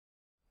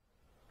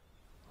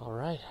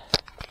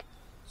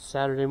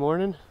Saturday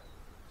morning.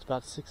 It's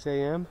about 6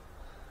 a.m.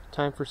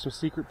 Time for some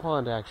secret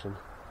pond action.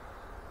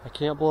 I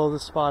can't blow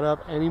this spot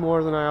up any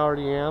more than I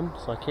already am,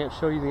 so I can't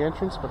show you the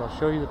entrance, but I'll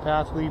show you the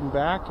path leading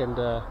back, and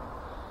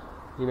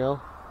you know,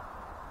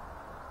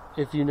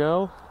 if you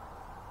know,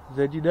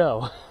 then you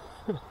know.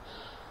 We'll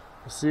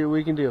see what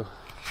we can do.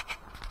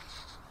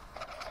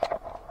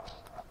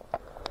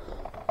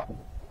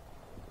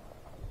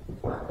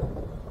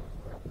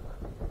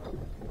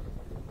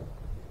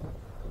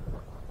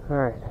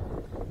 Alright,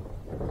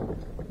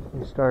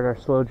 we start our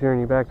slow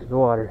journey back to the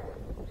water.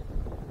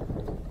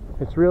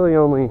 It's really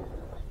only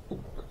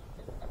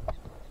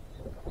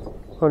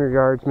 100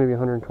 yards, maybe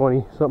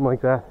 120, something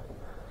like that.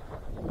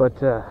 But,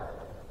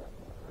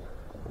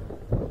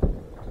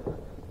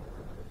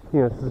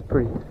 you know, this is a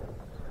pretty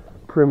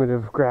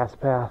primitive grass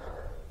path.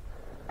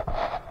 And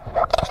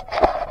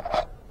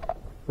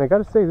I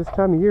gotta say, this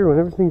time of year when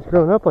everything's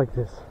grown up like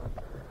this,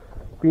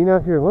 being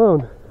out here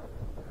alone,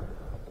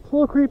 it's a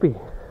little creepy.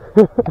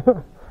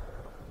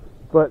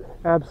 But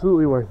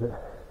absolutely worth it.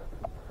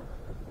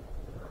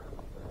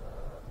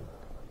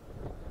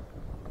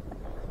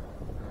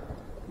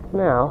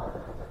 Now,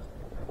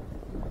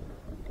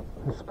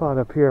 this spot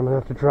up here, I'm gonna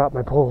have to drop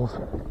my poles.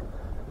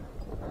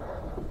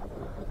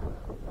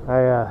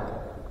 I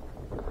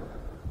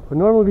would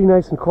normally be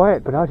nice and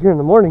quiet, but out here in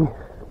the morning,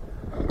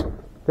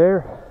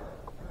 there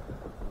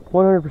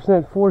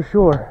 100% for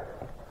sure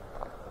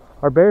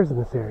are bears in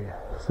this area.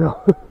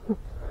 So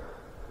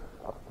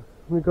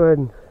let me go ahead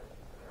and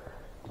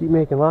keep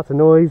making lots of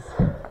noise.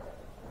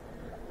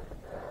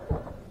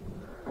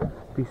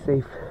 Be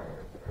safe.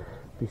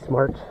 Be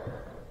smart.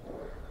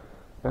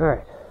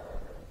 Alright.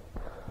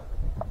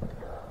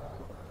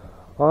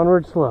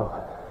 Onward slow.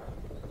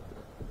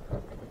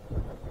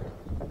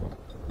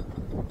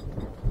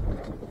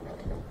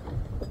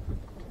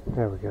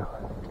 There we go.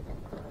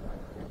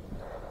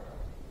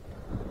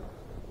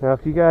 Now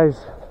if you guys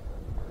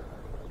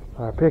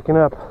are picking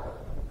up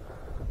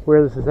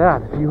where this is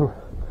at, if you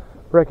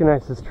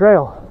recognize this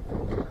trail,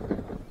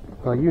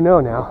 well, you know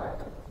now.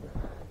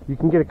 You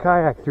can get a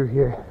kayak through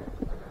here.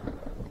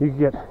 You can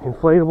get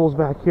inflatables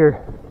back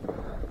here.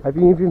 I've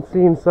even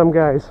seen some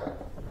guys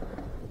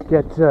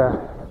get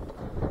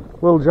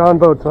little John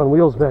boats on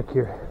wheels back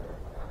here.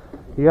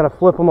 You gotta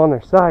flip them on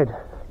their side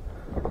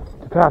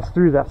to pass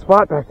through that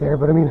spot back there,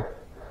 but I mean,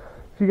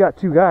 if you got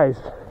two guys,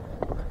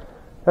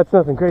 that's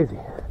nothing crazy.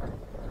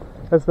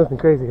 That's nothing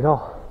crazy at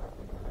all.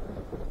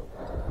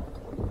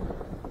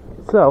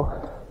 So,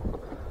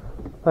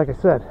 like I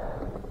said,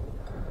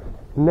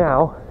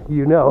 now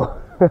you know.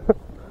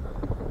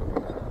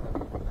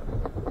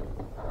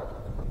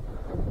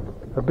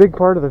 A big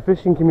part of the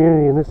fishing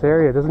community in this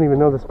area doesn't even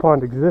know this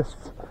pond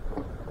exists.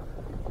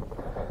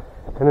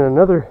 And then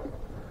another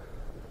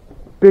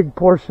big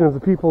portion of the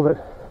people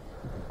that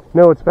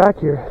know it's back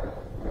here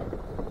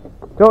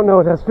don't know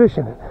it has fish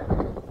in it.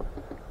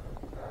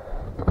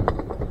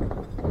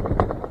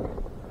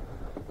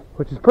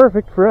 Which is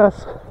perfect for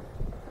us.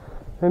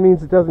 That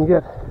means it doesn't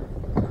get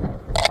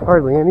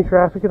hardly any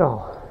traffic at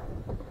all.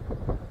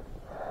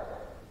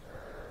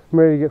 I'm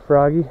ready to get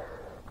froggy.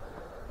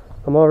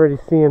 I'm already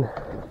seeing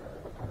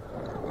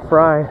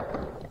fry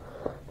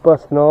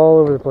busting all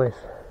over the place.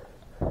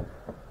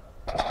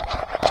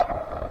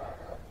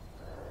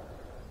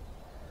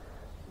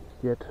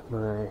 Get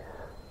my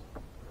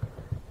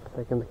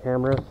second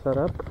camera set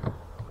up.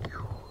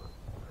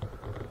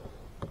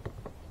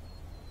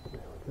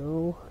 There we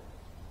go.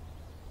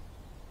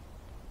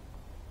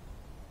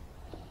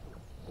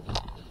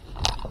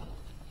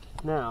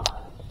 Now,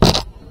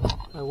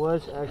 I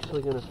was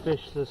actually going to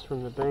fish this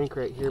from the bank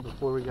right here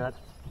before we got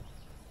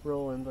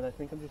rolling, but I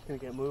think I'm just going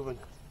to get moving.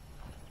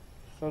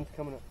 The sun's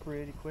coming up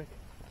pretty quick.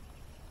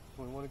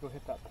 We want to go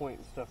hit that point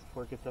and stuff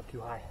before it gets up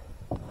too high.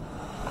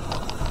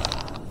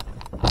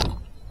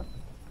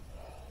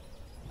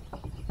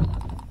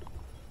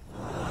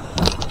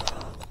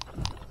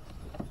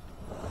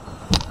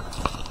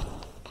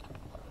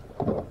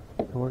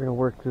 And we're going to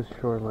work this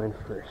shoreline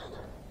first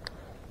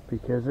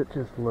because it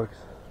just looks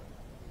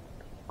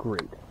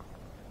great.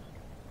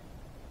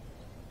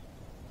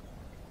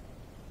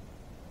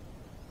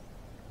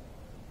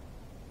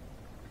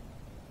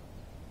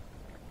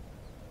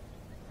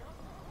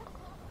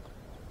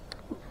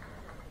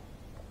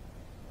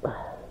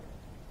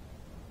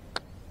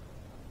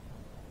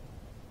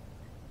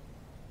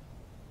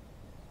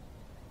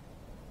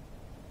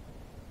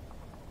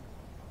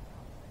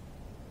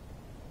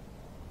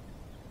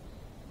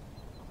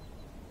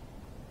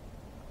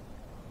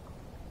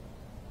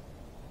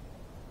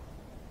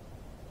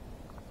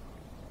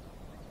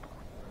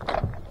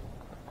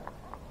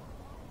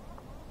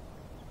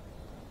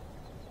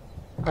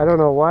 I don't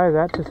know why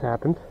that just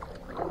happened.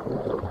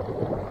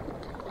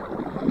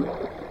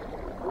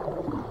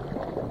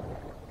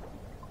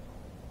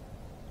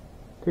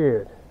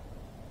 Dude.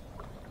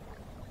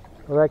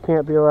 Well, that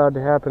can't be allowed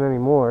to happen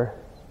anymore.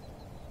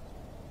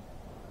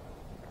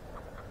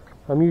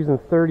 I'm using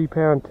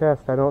 30-pound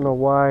test. I don't know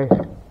why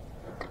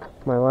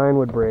my line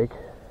would break.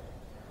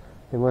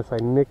 unless I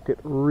nicked it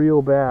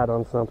real bad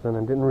on something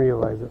and didn't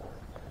realize it.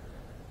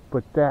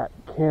 But that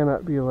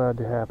cannot be allowed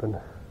to happen.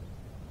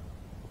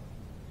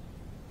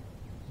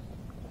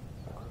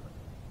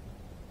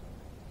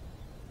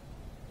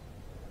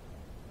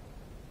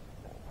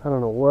 I don't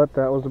know what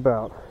that was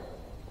about.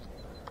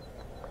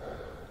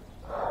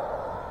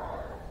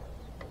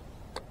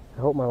 I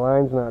hope my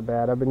line's not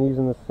bad. I've been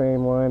using the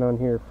same line on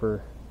here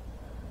for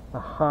a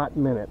hot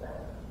minute.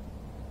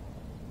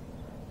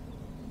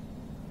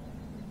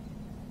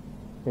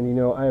 And you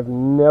know, I have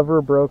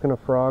never broken a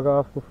frog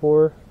off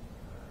before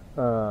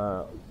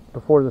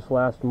this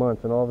last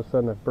month, and all of a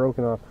sudden I've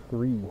broken off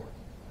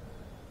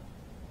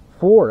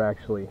 4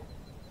 actually,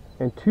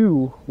 and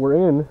 2 were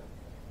in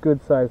good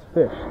sized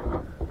fish,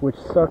 which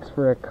sucks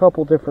for a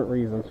couple different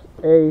reasons.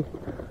 A,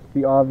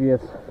 the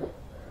obvious,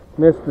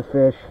 missed the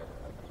fish,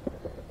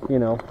 you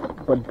know,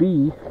 but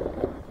B,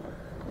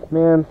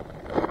 man,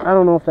 I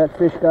don't know if that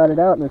fish got it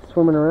out and it's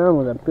swimming around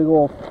with a big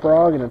old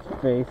frog in its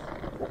face,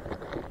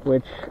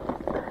 which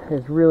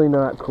is really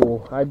not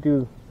cool. I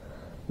do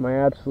my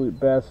absolute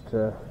best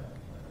to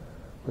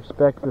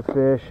respect the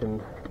fish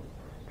and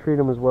treat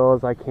them as well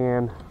as I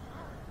can,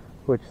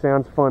 which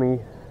sounds funny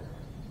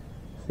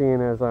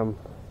seeing as I'm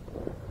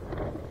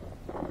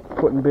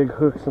putting big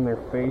hooks in their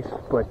face,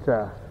 but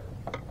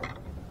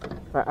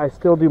I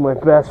still do my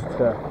best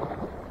to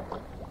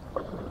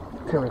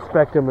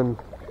respect them and,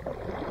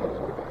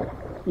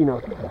 you know,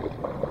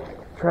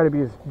 try to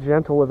be as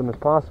gentle with them as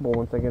possible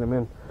once I get them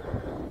in.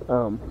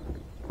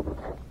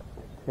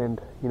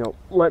 And, you know,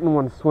 letting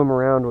one swim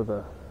around with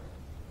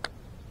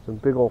some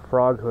big old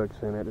frog hooks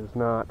in it is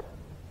not,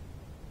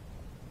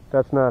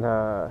 that's not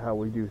how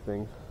we do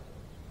things.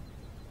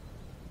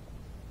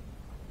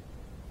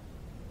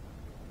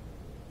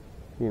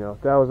 You know,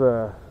 that was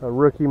a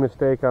rookie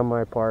mistake on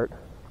my part.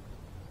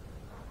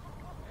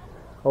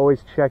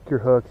 Always check your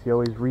hooks. You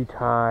always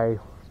retie,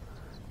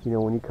 you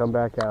know, when you come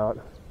back out.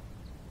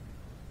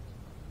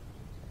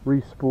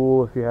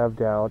 Re-spool if you have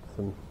doubts.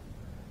 And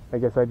I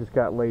guess I just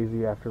got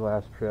lazy after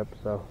last trip,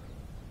 so.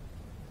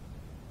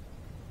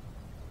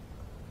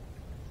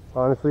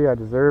 Honestly, I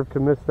deserved to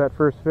miss that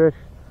first fish.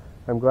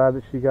 I'm glad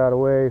that she got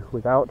away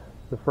without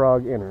the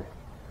frog in her.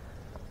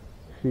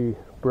 She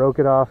broke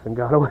it off and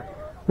got away.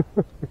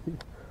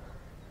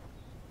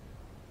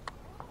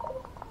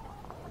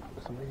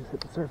 Somebody just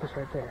hit the surface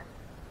right there.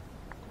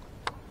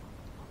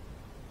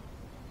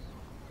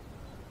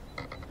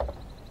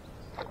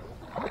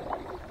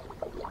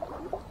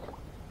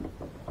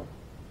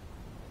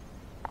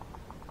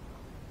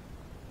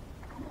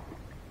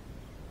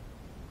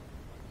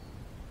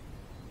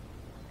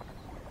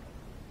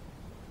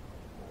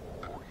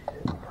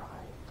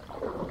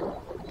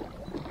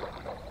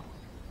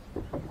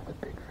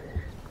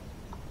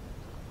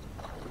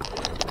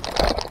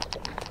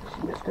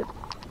 She missed it.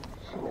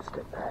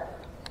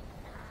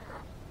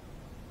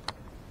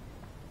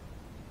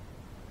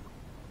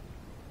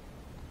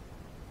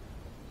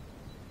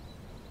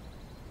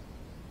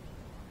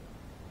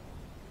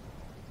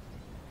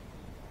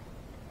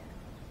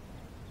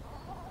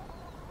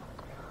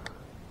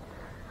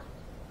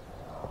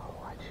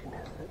 Why'd she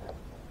miss it?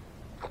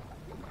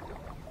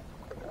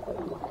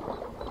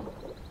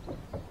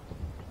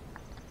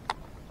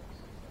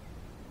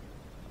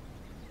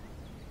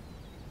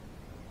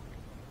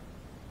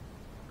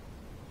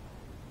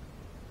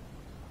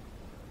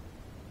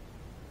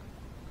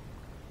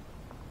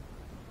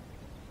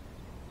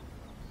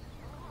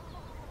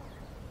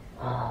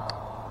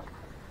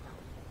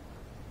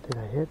 Did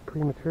I hit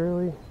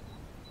prematurely?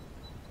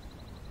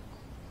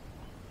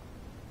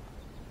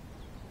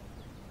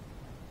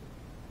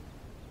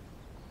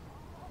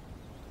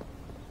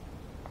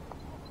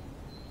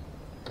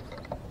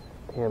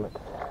 Damn it.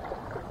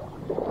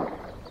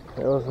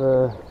 That was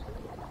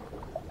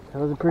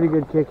a pretty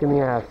good kick in the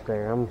ass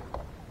there. I'm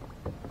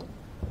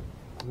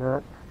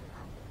not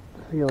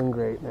feeling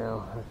great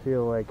now. I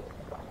feel like,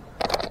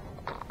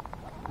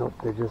 nope,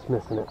 they're just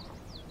missing it.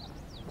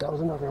 That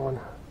was another one.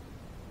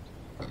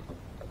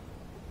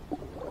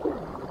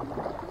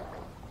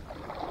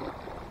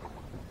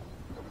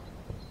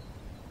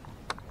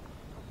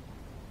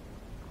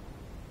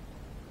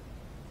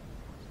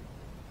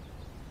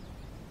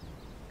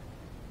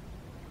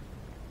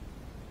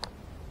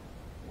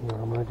 You know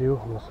what I'm going to do?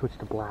 I'm going to switch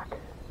to black.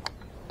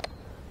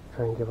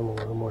 Try and give them a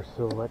little more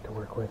silhouette to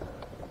work with. 'Cause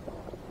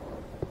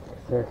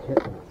they're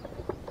hitting,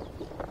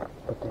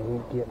 but they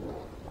ain't getting.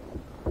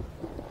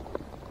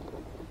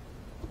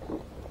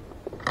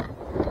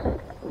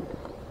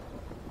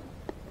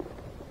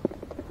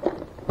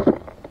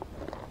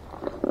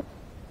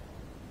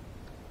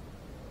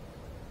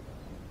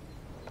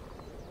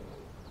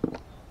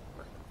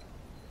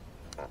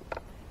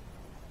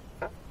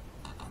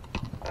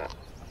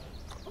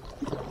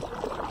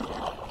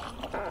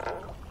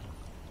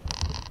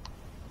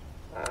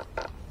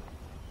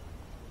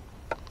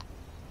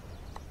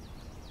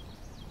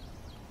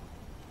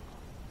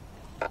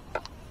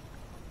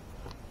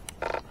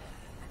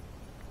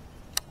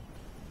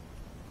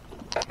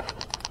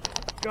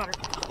 Got her.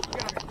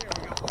 There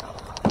we go.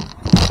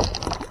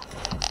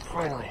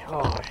 Finally.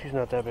 Oh, she's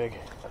not that big.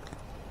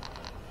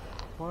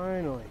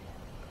 Finally.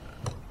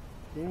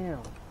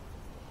 Damn.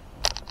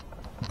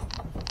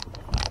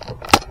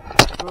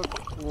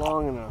 Took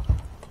long enough.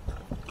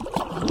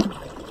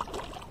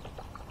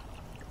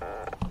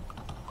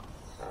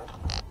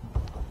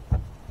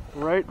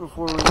 Right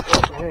before we...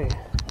 Oh, hey.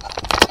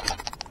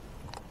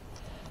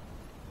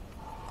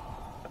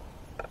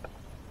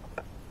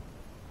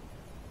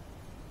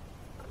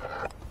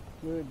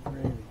 Good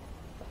gravy.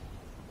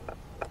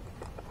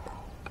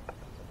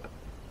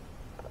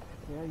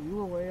 Yeah, you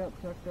were way up,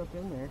 tucked up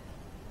in there.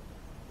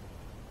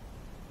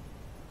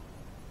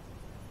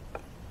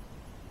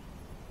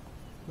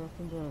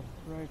 Nothing to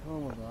write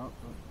home about,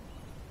 but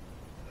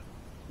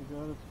we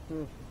got us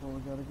fish before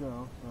we gotta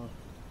go, so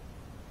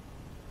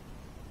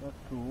that's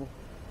cool.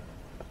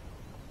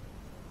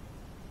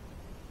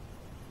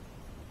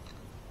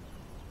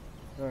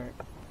 Alright.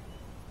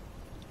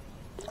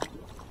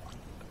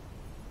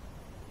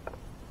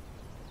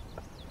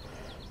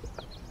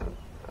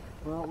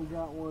 Well, we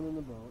got one in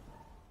the boat.